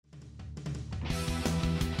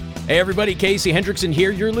Hey everybody, Casey Hendrickson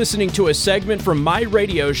here. You're listening to a segment from my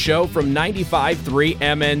radio show from 95.3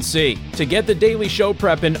 MNC. To get the daily show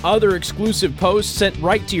prep and other exclusive posts sent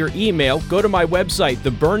right to your email, go to my website,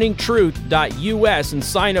 theburningtruth.us, and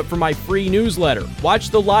sign up for my free newsletter.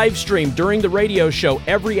 Watch the live stream during the radio show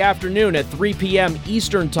every afternoon at 3 p.m.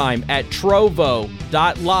 Eastern Time at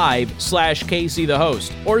trovo.live/Casey the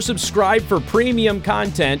host, or subscribe for premium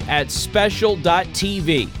content at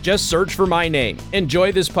special.tv. Just search for my name.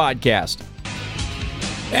 Enjoy this podcast.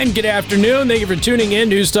 And good afternoon. Thank you for tuning in.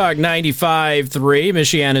 News Talk 95.3,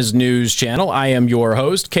 Michiana's news channel. I am your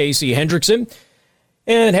host, Casey Hendrickson.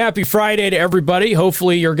 And happy Friday to everybody.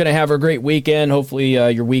 Hopefully you're going to have a great weekend. Hopefully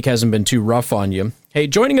your week hasn't been too rough on you. Hey,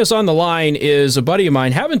 joining us on the line is a buddy of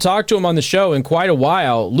mine. Haven't talked to him on the show in quite a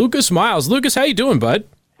while. Lucas Miles. Lucas, how you doing, bud?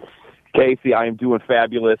 Casey, I am doing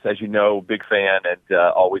fabulous. As you know, big fan, and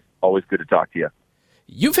always good to talk to you.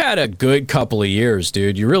 You've had a good couple of years,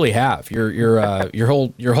 dude. You really have. Your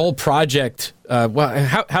whole project.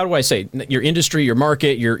 Well, how do I say? Your industry, your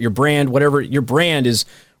market, your brand, whatever. Your brand is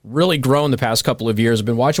really grown the past couple of years. I've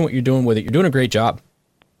been watching what you're doing with it. You're doing a great job.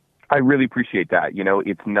 I really appreciate that. You know,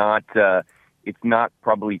 it's not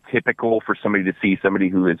probably typical for somebody to see somebody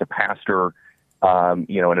who is a pastor, and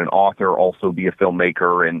an author also be a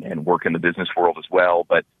filmmaker and work in the business world as well.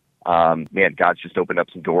 But man, God's just opened up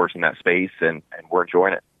some doors in that space, and we're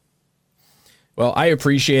enjoying it. Well, I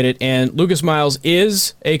appreciate it. And Lucas Miles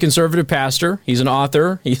is a conservative pastor. He's an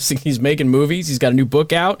author. He's making movies. He's got a new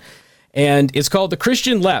book out, and it's called The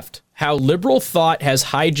Christian Left: How Liberal Thought Has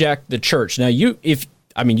Hijacked the Church. Now, you've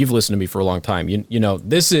listened to me for a long time. You know,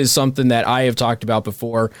 this is something that I have talked about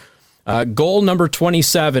before. Goal number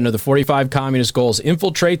 27 of the 45 communist goals: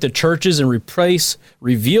 infiltrate the churches and replace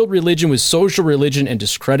revealed religion with social religion and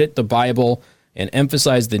discredit the Bible, and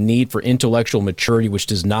emphasize the need for intellectual maturity, which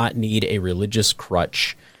does not need a religious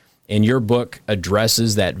crutch. And your book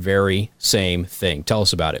addresses that very same thing. Tell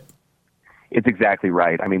us about it. It's exactly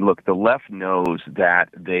right. I mean, look, the left knows that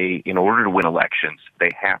in order to win elections, they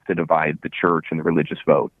have to divide the church and the religious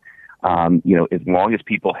vote. As long as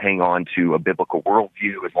people hang on to a biblical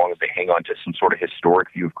worldview, as long as they hang on to some sort of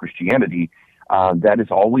historic view of Christianity, that is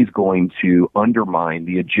always going to undermine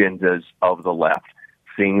the agendas of the left.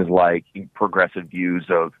 Things like progressive views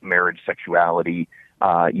of marriage, sexuality,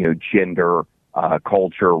 gender,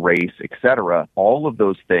 culture, race, etc. All of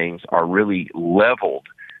those things are really leveled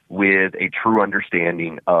with a true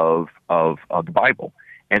understanding of the Bible.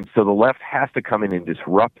 And so the left has to come in and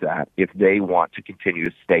disrupt that if they want to continue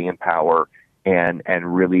to stay in power and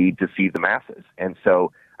really deceive the masses. And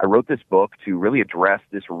so I wrote this book to really address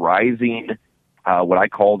this rising, what I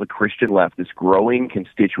call the Christian left, this growing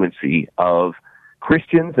constituency of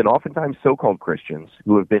Christians and oftentimes so-called Christians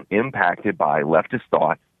who have been impacted by leftist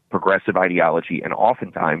thought, progressive ideology, and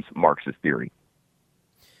oftentimes Marxist theory.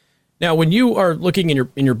 Now, when you are looking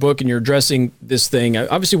in your book and you're addressing this thing,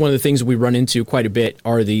 obviously one of the things we run into quite a bit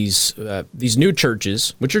are these new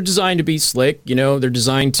churches, which are designed to be slick. They're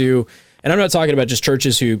designed to, and I'm not talking about just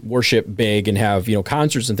churches who worship big and have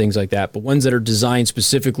concerts and things like that, but ones that are designed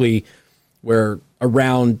specifically where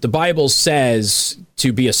around the Bible says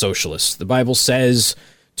to be a socialist, the Bible says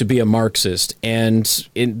to be a Marxist, and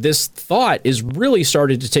this thought is really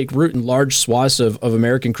started to take root in large swaths of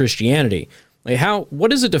American Christianity. Like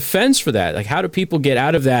what is a defense for that? Like, how do people get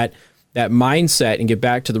out of that mindset and get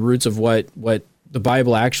back to the roots of what the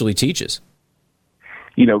Bible actually teaches?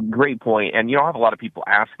 Great point. And, I have a lot of people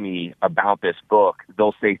ask me about this book.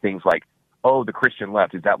 They'll say things like, oh, the Christian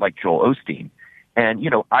left, is that like Joel Osteen? And,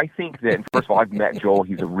 I think that, first of all, I've met Joel.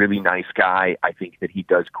 He's a really nice guy. I think that he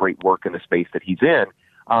does great work in the space that he's in.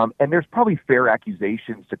 And there's probably fair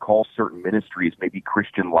accusations to call certain ministries maybe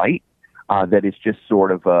Christian light, that is just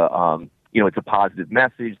sort of it's a positive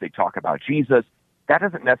message. They talk about Jesus. That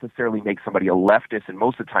doesn't necessarily make somebody a leftist, and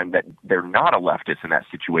most of the time that they're not a leftist in that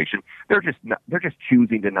situation. They're just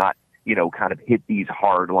choosing to not, kind of hit these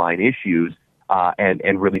hardline issues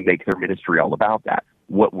and really make their ministry all about that.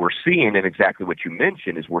 What we're seeing, and exactly what you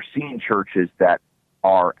mentioned, is we're seeing churches that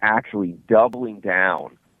are actually doubling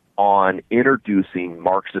down on introducing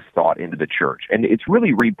Marxist thought into the church. And it's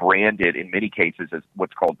really rebranded in many cases as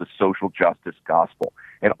what's called the social justice gospel.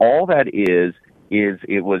 And all that is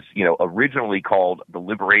it was, originally called the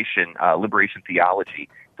liberation theology,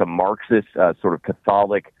 the Marxist sort of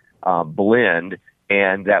Catholic blend,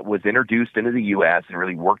 and that was introduced into the U.S. and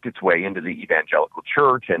really worked its way into the evangelical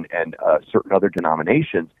church and certain other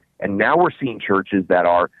denominations. And now we're seeing churches that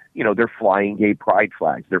are, they're flying gay pride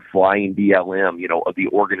flags. They're flying BLM, of the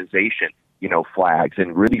organization. flags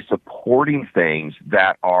and really supporting things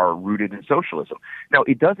that are rooted in socialism. Now,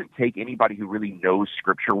 it doesn't take anybody who really knows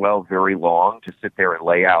Scripture well very long to sit there and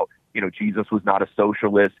lay out, Jesus was not a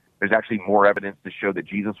socialist. There's actually more evidence to show that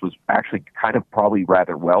Jesus was actually kind of probably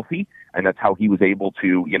rather wealthy, and that's how he was able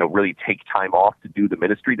to, really take time off to do the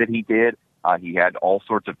ministry that he did. He had all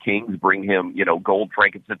sorts of kings bring him, gold,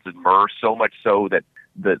 frankincense, and myrrh, so much so that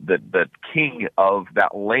the king of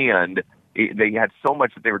that land, they had so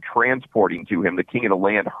much that they were transporting to him. The king of the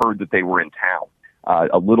land heard that they were in town.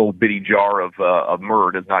 A little bitty jar of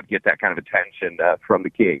myrrh does not get that kind of attention from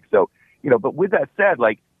the king. So, but with that said,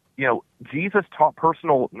 Jesus taught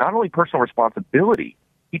not only personal responsibility,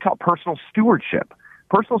 he taught personal stewardship.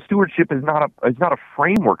 Personal stewardship is not a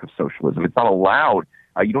framework of socialism. It's not allowed.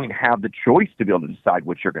 You don't even have the choice to be able to decide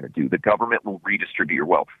what you're going to do. The government will redistribute your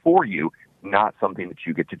wealth for you, not something that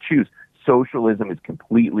you get to choose. Socialism is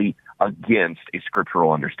completely against a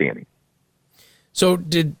scriptural understanding. So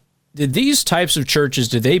did these types of churches,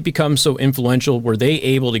 did they become so influential? Were they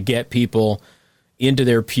able to get people into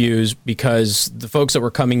their pews because the folks that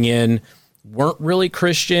were coming in weren't really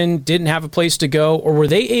Christian, didn't have a place to go, or were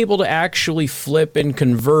they able to actually flip and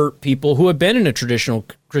convert people who have been in a traditional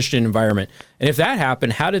Christian environment? And if that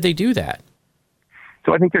happened, how did they do that?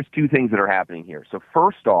 So I think there's two things that are happening here. So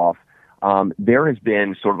first off, there has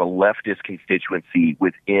been sort of a leftist constituency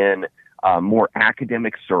within more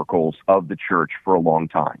academic circles of the church for a long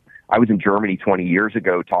time. I was in Germany 20 years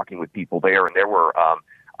ago talking with people there, and there were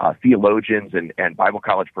theologians and Bible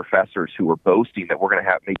college professors who were boasting that we're going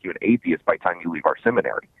to make you an atheist by the time you leave our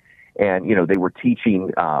seminary. And, they were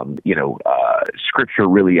teaching, Scripture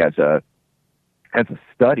really as a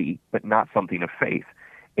study, but not something of faith.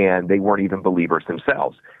 And they weren't even believers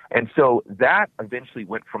themselves. And so that eventually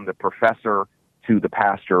went from the professor to the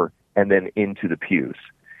pastor and then into the pews.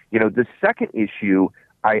 The second issue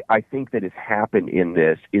I think that has happened in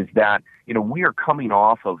this is that, we are coming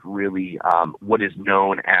off of really what is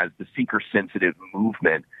known as the seeker-sensitive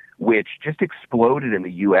movement, which just exploded in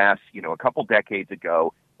the U.S., a couple decades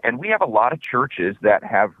ago. And we have a lot of churches that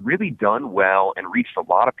have really done well and reached a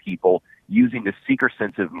lot of people using the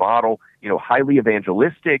seeker-sensitive model, highly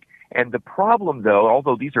evangelistic. And the problem, though,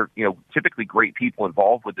 although these are, typically great people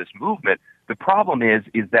involved with this movement, the problem is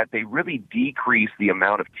that they really decrease the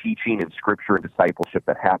amount of teaching and scripture and discipleship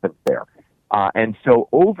that happens there. And so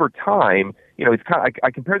over time, it's kind of,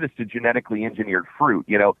 I compare this to genetically engineered fruit.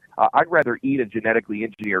 I'd rather eat a genetically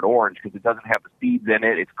engineered orange because it doesn't have the seeds in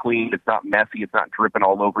it. It's clean. It's not messy. It's not dripping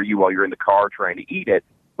all over you while you're in the car trying to eat it.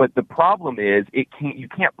 But the problem is you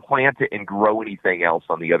can't plant it and grow anything else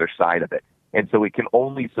on the other side of it. And so it can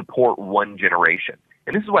only support one generation.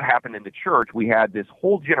 And this is what happened in the church. We had this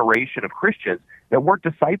whole generation of Christians that weren't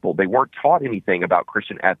discipled. They weren't taught anything about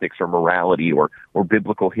Christian ethics or morality or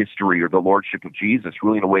biblical history or the lordship of Jesus,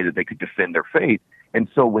 really in a way that they could defend their faith. And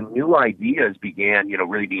so when new ideas began,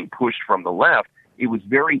 really being pushed from the left, it was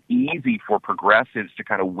very easy for progressives to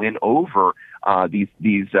kind of win over these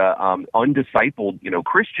undiscipled,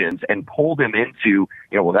 Christians and pull them into,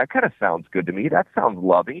 well, that kind of sounds good to me. That sounds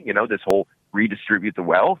loving, this whole redistribute the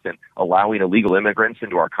wealth and allowing illegal immigrants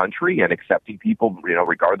into our country and accepting people,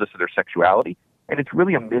 regardless of their sexuality. And it's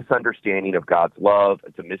really a misunderstanding of God's love.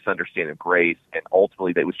 It's a misunderstanding of grace. And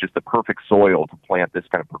ultimately, that was just the perfect soil to plant this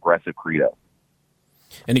kind of progressive credo.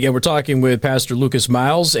 And again, we're talking with Pastor Lucas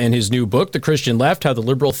Miles and his new book, The Christian Left, How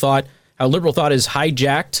Liberal Thought Has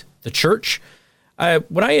Hijacked the Church.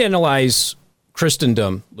 When I analyze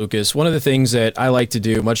Christendom, Lucas, one of the things that I like to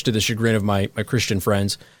do, much to the chagrin of my Christian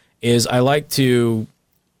friends, is I like to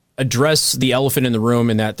address the elephant in the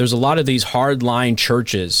room in that there's a lot of these hardline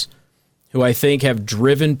churches who I think have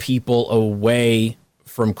driven people away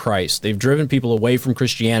from Christ. They've driven people away from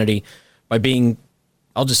Christianity by being,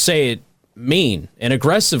 I'll just say it, mean and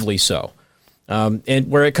aggressively so. And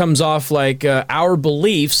where it comes off like our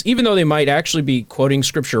beliefs, even though they might actually be quoting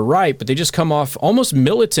scripture right, but they just come off almost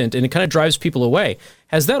militant and it kind of drives people away.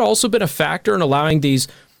 Has that also been a factor in allowing these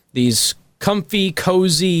comfy,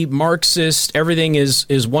 cozy, Marxist, everything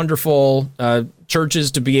is wonderful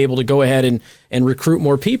churches to be able to go ahead and recruit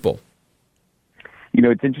more people?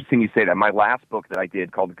 It's interesting you say that. My last book that I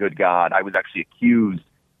did called Good God, I was actually accused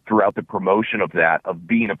throughout the promotion of that of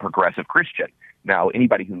being a progressive Christian. Now,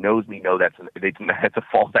 anybody who knows me know that's a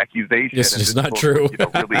false accusation. Yes, it's not true.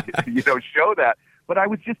 Really, show that. But I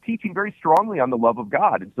was just teaching very strongly on the love of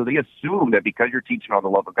God, and so they assume that because you're teaching on the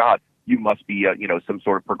love of God, you must be, some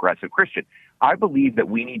sort of progressive Christian. I believe that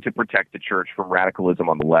we need to protect the church from radicalism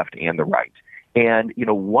on the left and the right. And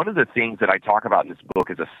one of the things that I talk about in this book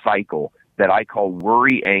is a cycle that I call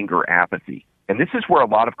worry, anger, apathy. And this is where a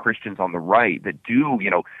lot of Christians on the right that do,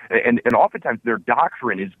 and oftentimes their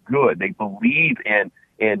doctrine is good. They believe in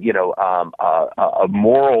a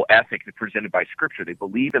moral ethic that's presented by Scripture. They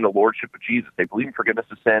believe in the Lordship of Jesus. They believe in forgiveness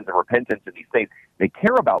of sins and repentance and these things. They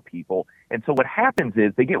care about people. And so what happens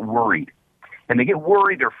is they get worried. And they get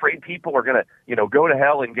worried. They're afraid people are going to, go to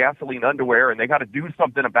hell in gasoline underwear, and they got to do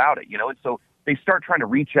something about it, And so they start trying to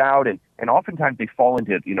reach out, and oftentimes they fall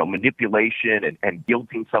into, manipulation and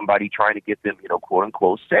guilting somebody, trying to get them, quote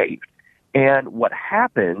unquote, saved. And what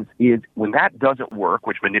happens is when that doesn't work,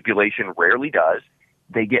 which manipulation rarely does,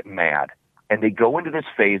 they get mad. And they go into this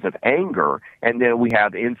phase of anger, and then we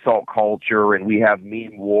have insult culture, and we have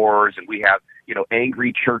meme wars, and we have,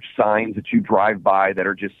 angry church signs that you drive by that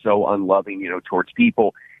are just so unloving, towards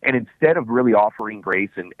people. And instead of really offering grace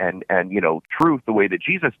and truth the way that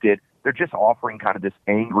Jesus did, they're just offering kind of this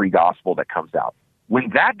angry gospel that comes out.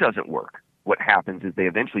 When that doesn't work, what happens is they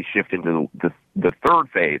eventually shift into the third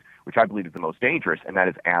phase, which I believe is the most dangerous, and that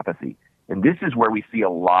is apathy. And this is where we see a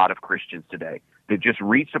lot of Christians today. They've just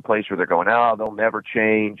reached a place where they're going, they'll never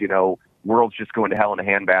change, world's just going to hell in a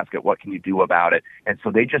handbasket. What can you do about it? And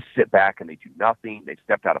so they just sit back and they do nothing. They've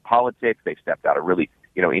stepped out of politics. They've stepped out of really,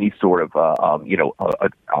 any sort of,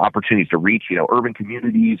 opportunities to reach, urban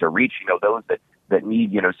communities or reach, those that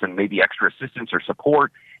need, some maybe extra assistance or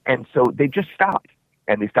support. And so they just stopped,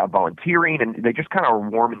 and they stopped volunteering, and they just kind of are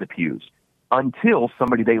warm in the pews until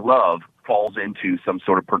somebody they love falls into some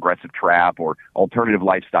sort of progressive trap or alternative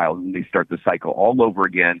lifestyle, and they start the cycle all over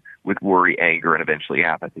again with worry, anger, and eventually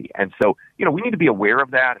apathy. And so, we need to be aware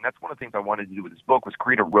of that, and that's one of the things I wanted to do with this book was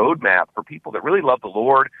create a roadmap for people that really love the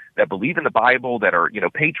Lord, that believe in the Bible, that are,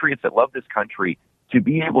 patriots, that love this country, to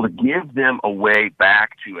be able to give them a way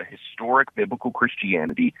back to a historic biblical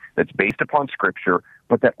Christianity that's based upon Scripture,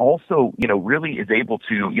 but that also, really is able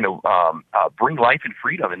to, bring life and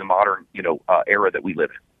freedom in the modern, era that we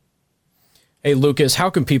live in. Hey, Lucas,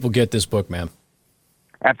 how can people get this book, man?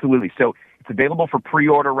 Absolutely. So it's available for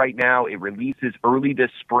pre-order right now. It releases early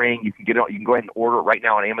this spring. You can get it. You can go ahead and order it right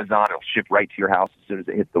now on Amazon. It'll ship right to your house as soon as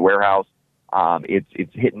it hits the warehouse.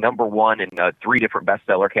 It's hit number one in 3 different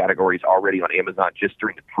bestseller categories already on Amazon just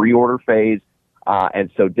during the pre-order phase.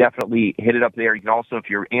 And so definitely hit it up there. You can also, if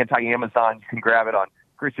you're anti-Amazon, you can grab it on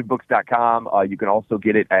christianbooks.com. You can also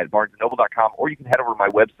get it at barnesandnoble.com, or you can head over to my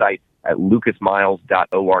website at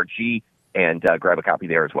lucasmiles.org and grab a copy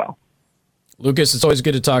there as well. Lucas, it's always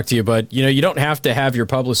good to talk to you, but you don't have to have your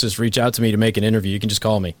publicist reach out to me to make an interview. You can just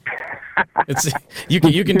call me. You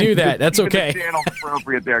can do that. That's okay. The channel's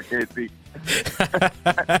appropriate there, Casey.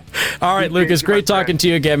 All right, Lucas, great talking to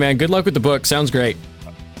you again, man. Good luck with the book. Sounds great.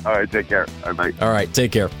 All right, take care. All right, All right,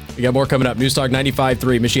 take care. We got more coming up. News Talk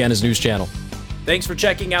 95.3, Michiana's news channel. Thanks for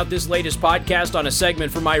checking out this latest podcast on a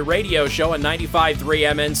segment from my radio show on 95.3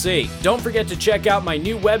 MNC. Don't forget to check out my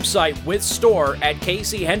new website with store at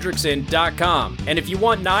caseyhendrickson.com. And if you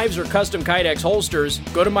want knives or custom Kydex holsters,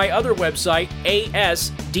 go to my other website,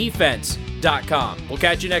 asdefense.com. We'll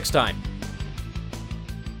catch you next time.